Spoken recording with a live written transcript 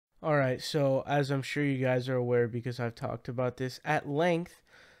All right, so as I'm sure you guys are aware because I've talked about this at length,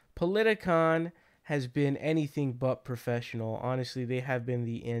 Politicon has been anything but professional. Honestly, they have been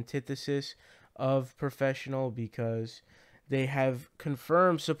the antithesis of professional because they have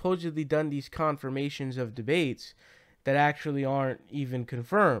confirmed, supposedly done these confirmations of debates that actually aren't even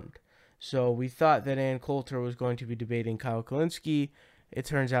confirmed. So we thought that Ann Coulter was going to be debating Kyle Kulinski. It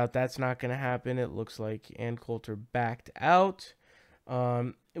turns out that's not going to happen. It looks like Ann Coulter backed out.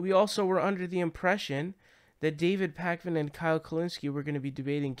 We also were under the impression that David Pakman and Kyle Kulinski were going to be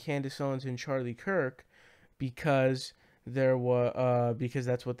debating Candace Owens and Charlie Kirk because because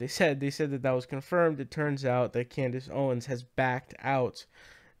that's what they said. They said that was confirmed. It turns out that Candace Owens has backed out,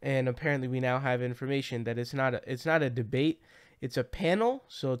 and apparently we now have information that it's not a debate, it's a panel.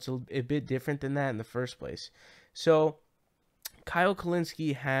 So it's a bit different than that in the first place. So Kyle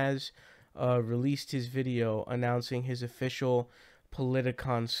Kulinski has released his video announcing his official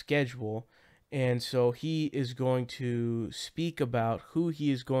Politicon schedule, and so he is going to speak about who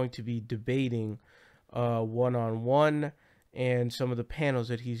he is going to be debating one-on-one and some of the panels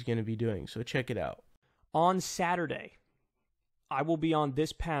that he's going to be doing. So check it out. On Saturday, I will be on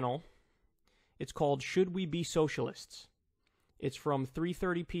this panel. It's called Should We Be Socialists? It's from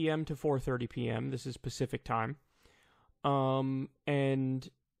 3:30 p.m. to 4:30 p.m. This is Pacific time. And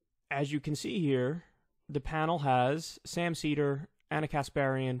as you can see here, the panel has Sam Cedar, Anna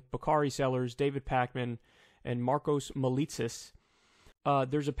Kasparian, Bakari Sellers, David Pakman, and Marcos Melitsas.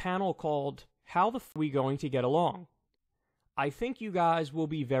 There's a panel called How the F We Going to Get Along? I think you guys will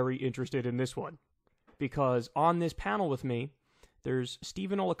be very interested in this one, because on this panel with me, there's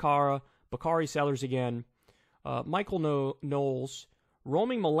Stephen Olakara, Bakari Sellers again, Michael Knowles,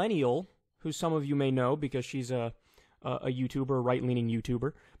 Roaming Millennial, who some of you may know because she's a YouTuber, right-leaning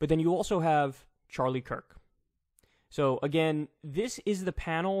YouTuber, but then you also have Charlie Kirk. So again, this is the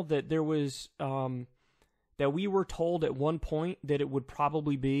panel that there was, that we were told at one point that it would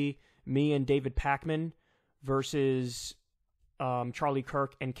probably be me and David Pakman versus Charlie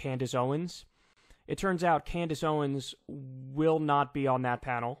Kirk and Candace Owens. It turns out Candace Owens will not be on that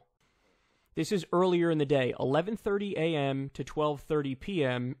panel. This is earlier in the day, 11:30 a.m. to 12:30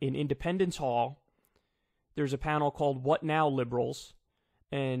 p.m. in Independence Hall. There's a panel called What Now, Liberals?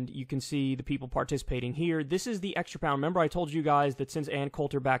 And you can see the people participating here. This is the extra panel. Remember I told you guys that since Ann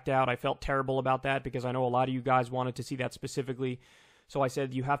Coulter backed out, I felt terrible about that because I know a lot of you guys wanted to see that specifically. So I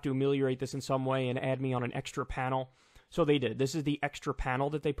said you have to ameliorate this in some way and add me on an extra panel. So they did. This is the extra panel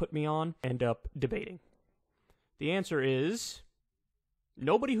that they put me on. End up debating. The answer is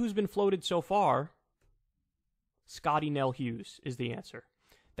nobody who's been floated so far. Scotty Nell Hughes is the answer.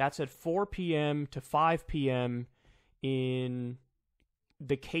 That's at 4 p.m. to 5 p.m. in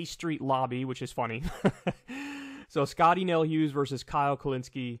the K Street lobby, which is funny. So Scotty Nell Hughes versus Kyle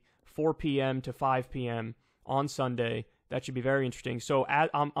Kulinski, 4 p.m. to 5 p.m. on Sunday. That should be very interesting. So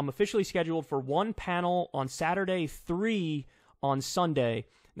I'm officially scheduled for one panel on Saturday, 3 on Sunday.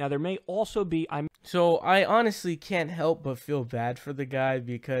 Now there may also be... So I honestly can't help but feel bad for the guy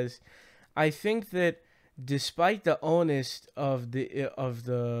because I think that despite the onus of the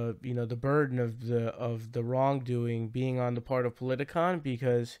the burden of the wrongdoing being on the part of Politicon,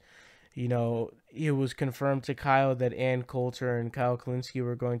 because it was confirmed to Kyle that Ann Coulter and Kyle Kulinski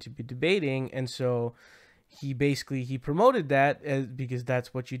were going to be debating, and so he promoted that because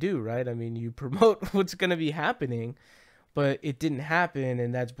that's what you do, right? I mean, you promote what's going to be happening, but it didn't happen,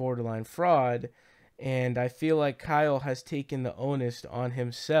 and that's borderline fraud. And I feel like Kyle has taken the onus on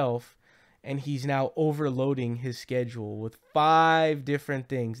himself, and he's now overloading his schedule with 5 different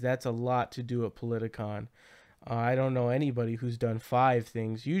things. That's a lot to do at Politicon. I don't know anybody who's done 5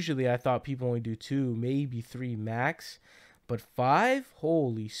 things. Usually I thought people only do 2, maybe 3 max. But 5?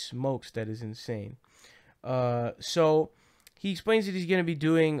 Holy smokes, that is insane. So he explains that he's going to be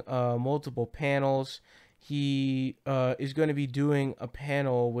doing multiple panels. He is going to be doing a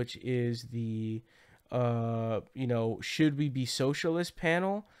panel which is the, should we be socialist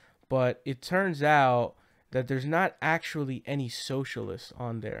panel? But it turns out that there's not actually any socialists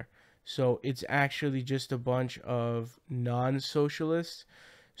on there. So it's actually just a bunch of non-socialists.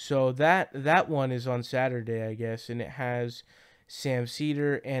 So that one is on Saturday, I guess, and it has Sam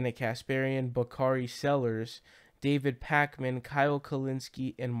Cedar, Anna Kasparian, Bakari Sellers, David Pakman, Kyle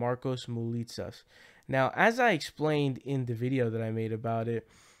Kulinski, and Marcos Melitsas. Now, as I explained in the video that I made about it,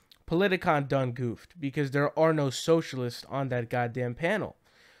 Politicon done goofed because there are no socialists on that goddamn panel.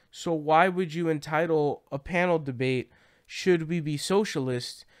 So why would you entitle a panel debate, Should We Be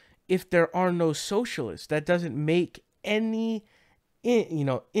Socialists, if there are no socialists? That doesn't make any,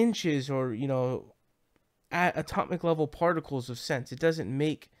 inches or, atomic level particles of sense. It doesn't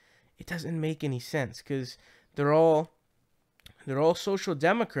make it doesn't make any sense because they're all social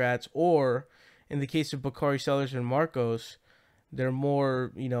democrats, or in the case of Bakari Sellers and Marcos, they're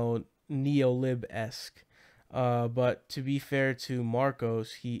more, neo-lib-esque. But to be fair to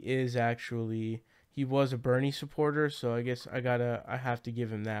Marcos, he was a Bernie supporter, so I guess I have to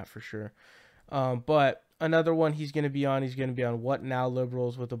give him that for sure. But another one he's going to be on What Now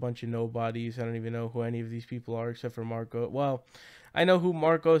Liberals with a bunch of nobodies. I don't even know who any of these people are except for Marcos. Well, I know who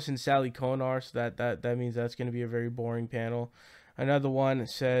Marcos and Sally Cohn are, so that means that's going to be a very boring panel. Another one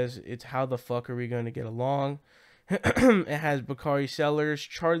says, it's How the Fuck Are We Going to Get Along? It has Bakari Sellers,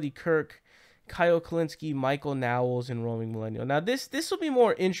 Charlie Kirk, Kyle Kulinski, Michael Knowles, and Roaming Millennial. Now, this will be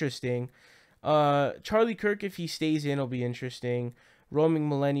more interesting. Charlie Kirk, if he stays in, will be interesting. Roaming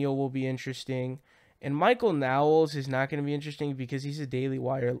Millennial will be interesting. And Michael Knowles is not going to be interesting because he's a Daily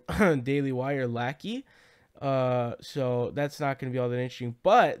Wire lackey. So that's not going to be all that interesting.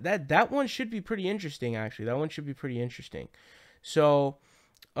 But that one should be pretty interesting, actually. That one should be pretty interesting. So,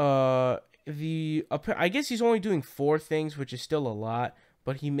 I guess he's only doing 4 things, which is still a lot.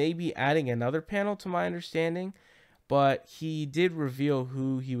 But he may be adding another panel, to my understanding. But he did reveal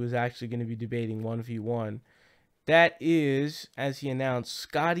who he was actually going to be debating 1v1. That is, as he announced,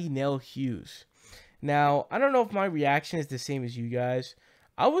 Scotty Nell Hughes. Now, I don't know if my reaction is the same as you guys.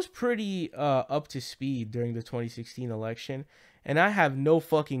 I was pretty up to speed during the 2016 election, and I have no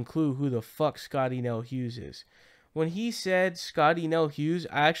fucking clue who the fuck Scotty Nell Hughes is. When he said Scotty Nell Hughes,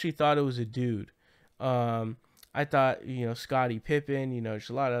 I actually thought it was a dude. I thought, Scottie Pippen, there's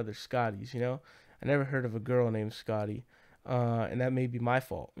a lot of other Scotties, I never heard of a girl named Scotty, and that may be my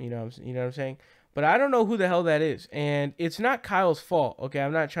fault, you know what I'm saying? But I don't know who the hell that is, and it's not Kyle's fault, okay?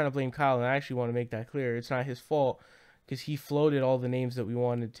 I'm not trying to blame Kyle, and I actually want to make that clear. It's not his fault, because he floated all the names that we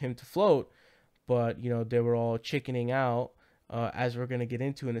wanted him to float, but, they were all chickening out, as we're going to get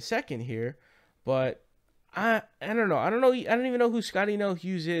into in a second here, but I don't know. I don't even know who Scotty Nell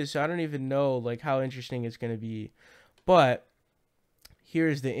Hughes is, so I don't even know, like, how interesting it's going to be. But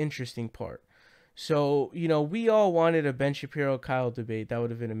here's the interesting part. So, we all wanted a Ben Shapiro-Kyle debate. That would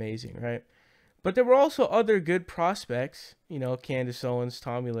have been amazing, right? But there were also other good prospects, Candace Owens,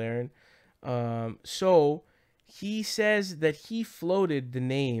 Tomi Lahren. So he says that he floated the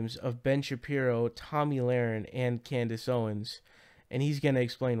names of Ben Shapiro, Tomi Lahren, and Candace Owens, and he's going to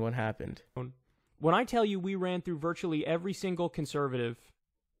explain what happened. When I tell you we ran through virtually every single conservative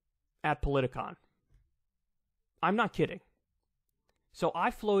at Politicon, I'm not kidding. So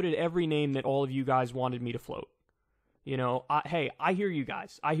I floated every name that all of you guys wanted me to float. Hey, I hear you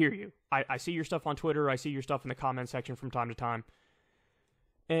guys. I hear you. I see your stuff on Twitter. I see your stuff in the comment section from time to time.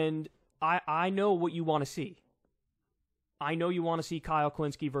 And I know what you want to see. I know you want to see Kyle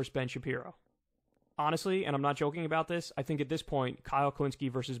Kulinski versus Ben Shapiro. Honestly, and I'm not joking about this, I think at this point, Kyle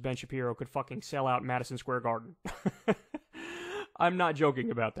Kulinski versus Ben Shapiro could fucking sell out Madison Square Garden. I'm not joking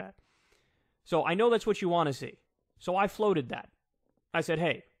about that. So I know that's what you want to see. So I floated that. I said,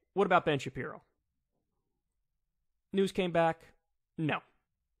 hey, what about Ben Shapiro? News came back. No.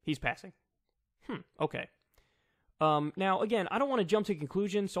 He's passing. Okay. Now, again, I don't want to jump to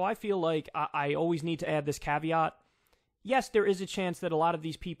conclusions, so I feel like I always need to add this caveat. Yes, there is a chance that a lot of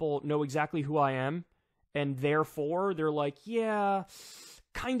these people know exactly who I am, and therefore they're like, yeah,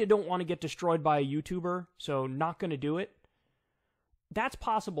 kind of don't want to get destroyed by a YouTuber, so not going to do it. That's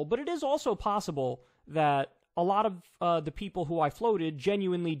possible, but it is also possible that a lot of the people who I floated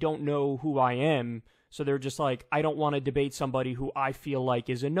genuinely don't know who I am, so they're just like, I don't want to debate somebody who I feel like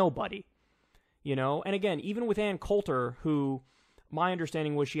is a nobody. And again, even with Ann Coulter, who my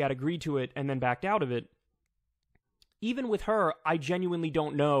understanding was she had agreed to it and then backed out of it, even with her, I genuinely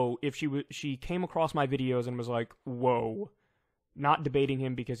don't know if she came across my videos and was like, whoa, not debating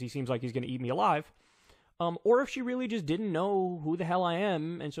him because he seems like he's going to eat me alive, or if she really just didn't know who the hell I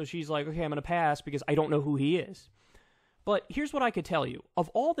am, and so she's like, okay, I'm going to pass because I don't know who he is. But here's what I could tell you. Of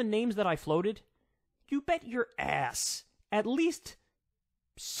all the names that I floated, you bet your ass, at least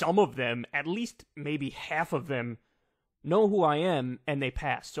some of them, at least maybe half of them, know who I am, and they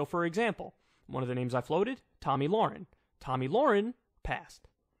passed. So, for example, one of the names I floated, Tomi Lahren. Tomi Lahren passed.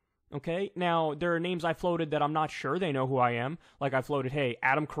 Okay? Now, there are names I floated that I'm not sure they know who I am. Like I floated, hey,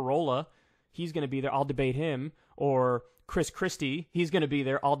 Adam Carolla, he's going to be there, I'll debate him. Or Chris Christie, he's going to be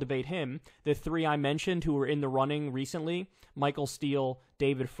there, I'll debate him. The 3 I mentioned who were in the running recently, Michael Steele,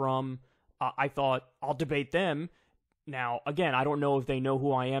 David Frum, I thought, I'll debate them. Now, again, I don't know if they know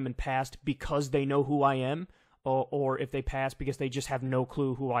who I am and passed because they know who I am, or if they passed because they just have no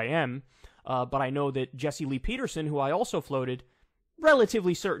clue who I am. But I know that Jesse Lee Peterson, who I also floated,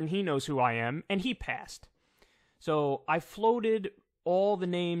 relatively certain he knows who I am, and he passed. So I floated all the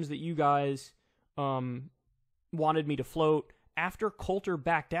names that you guys wanted me to float. After Coulter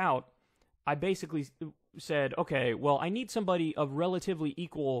backed out, I basically said, okay, well, I need somebody of relatively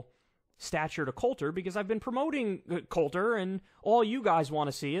equal stature to Coulter because I've been promoting Coulter and all you guys want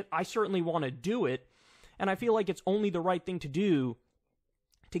to see it. I certainly want to do it. And I feel like it's only the right thing to do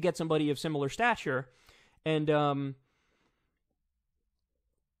to get somebody of similar stature. And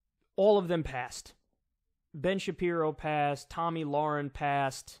all of them passed. Ben Shapiro passed. Tomi Lahren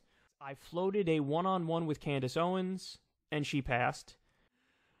passed. I floated a one-on-one with Candace Owens, and she passed.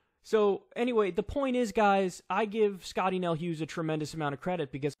 So, anyway, the point is, guys, I give Scotty Nell Hughes a tremendous amount of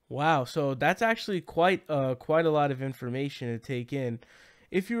credit because... Wow, so that's actually quite a lot of information to take in.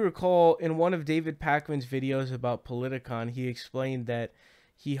 If you recall, in one of David Pakman's videos about Politicon, he explained that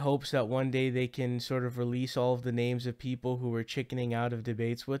he hopes that one day they can sort of release all of the names of people who were chickening out of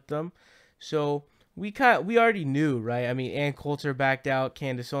debates with them. So we already knew, right? I mean, Ann Coulter backed out,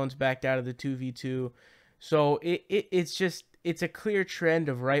 Candace Owens backed out of the 2v2. So it's a clear trend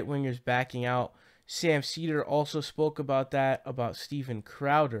of right-wingers backing out. Sam Seder also spoke about that, about Steven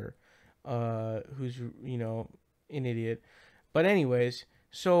Crowder, who's, you know, an idiot. But anyways,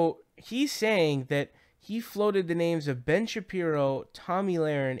 so he's saying that he floated the names of Ben Shapiro, Tomi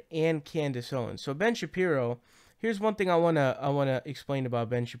Lahren, and Candace Owens. So Ben Shapiro, here's one thing I wanna explain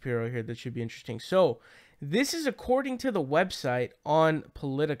about Ben Shapiro here that should be interesting. So this is according to the website on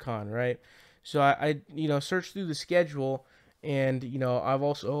Politicon, right? So I you know, searched through the schedule, and you know, I've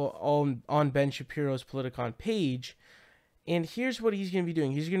also on Ben Shapiro's Politicon page, and here's what he's going to be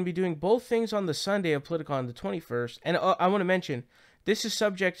doing. He's going to be doing both things on the Sunday of Politicon, the 21st. And I want to mention, this is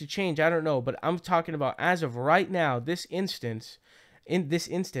subject to change. I don't know, but I'm talking about as of right now, this is what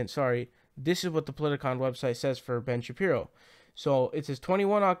the Politicon website says for Ben Shapiro. So it says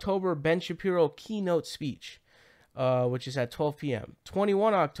 21 October, Ben Shapiro keynote speech, which is at 12 p.m.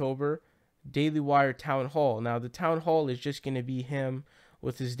 21 October, Daily Wire Town Hall. Now, the Town Hall is just going to be him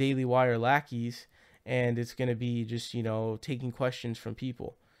with his Daily Wire lackeys, and it's going to be just, you know, taking questions from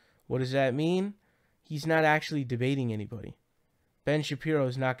people. What does that mean? He's not actually debating anybody. Ben Shapiro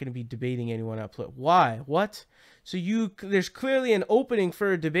is not going to be debating anyone at Play. Why? What? So there's clearly an opening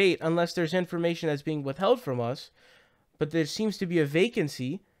for a debate unless there's information that's being withheld from us, but there seems to be a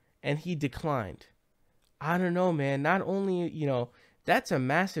vacancy, and he declined. I don't know, man. Not only, you know, that's a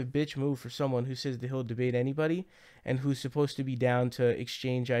massive bitch move for someone who says that he'll debate anybody and who's supposed to be down to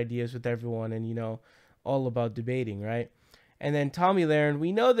exchange ideas with everyone and, you know, all about debating, right? And then Tomi Lahren,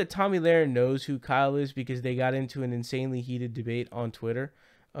 we know that Tomi Lahren knows who Kyle is because they got into an insanely heated debate on Twitter,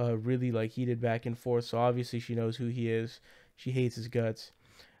 really like heated back and forth. So obviously she knows who he is. She hates his guts.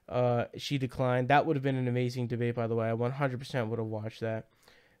 She declined. That would have been an amazing debate, by the way. I 100% would have watched that.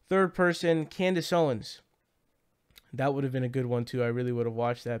 Third person, Candace Owens. That would have been a good one, too. I really would have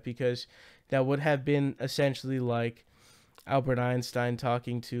watched that because that would have been essentially like Albert Einstein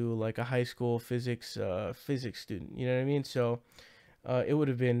talking to like a high school physics student. You know what I mean? So it would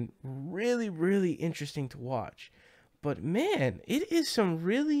have been really, really interesting to watch. But, man, it is some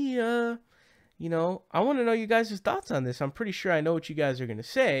really, you know, I want to know you guys' thoughts on this. I'm pretty sure I know what you guys are going to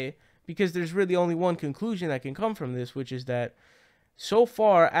say because there's really only one conclusion that can come from this, which is that so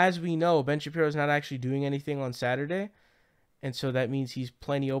far, as we know, Ben Shapiro is not actually doing anything on Saturday. And so that means he's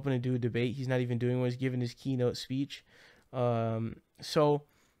plenty open to do a debate. He's not even doing one. He's giving his keynote speech. So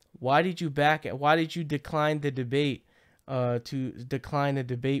why did you decline the debate, to decline a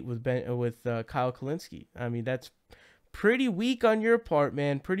debate with Kyle Kulinski? I mean, that's pretty weak on your part,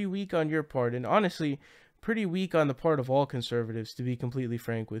 man. Pretty weak on your part. And honestly, pretty weak on the part of all conservatives, to be completely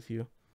frank with you.